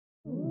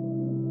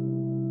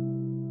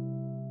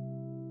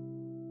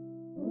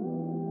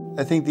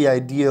I think the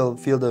ideal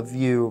field of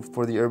view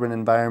for the urban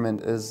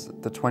environment is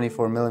the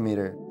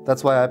 24mm.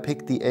 That's why I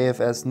picked the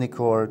AFS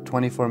NIKKOR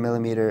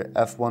 24mm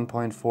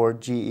f1.4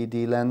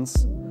 GED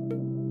lens.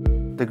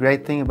 The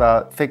great thing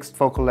about fixed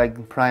focal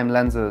length prime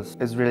lenses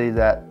is really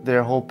that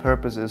their whole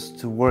purpose is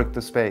to work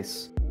the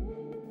space.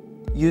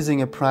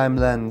 Using a prime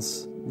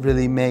lens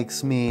really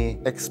makes me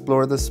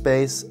explore the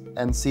space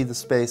and see the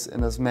space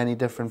in as many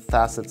different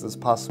facets as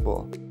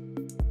possible.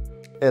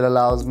 It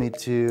allows me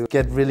to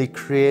get really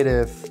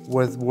creative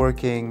with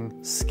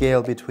working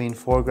scale between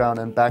foreground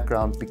and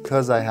background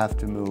because I have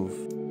to move.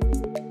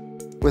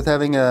 With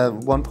having a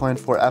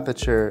 1.4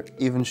 aperture,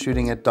 even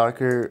shooting at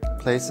darker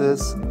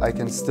places, I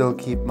can still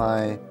keep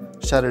my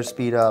shutter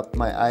speed up,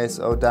 my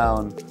ISO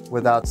down,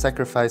 without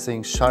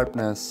sacrificing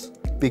sharpness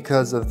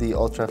because of the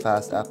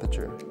ultra-fast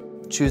aperture.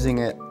 Choosing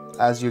it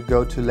as your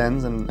go-to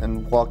lens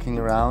and walking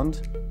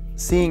around,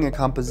 seeing a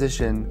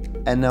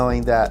composition and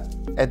knowing that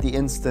at the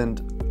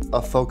instant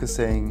of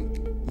focusing,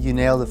 you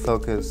nail the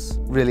focus,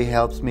 really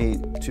helps me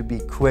to be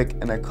quick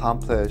and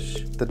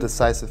accomplish the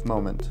decisive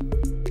moment.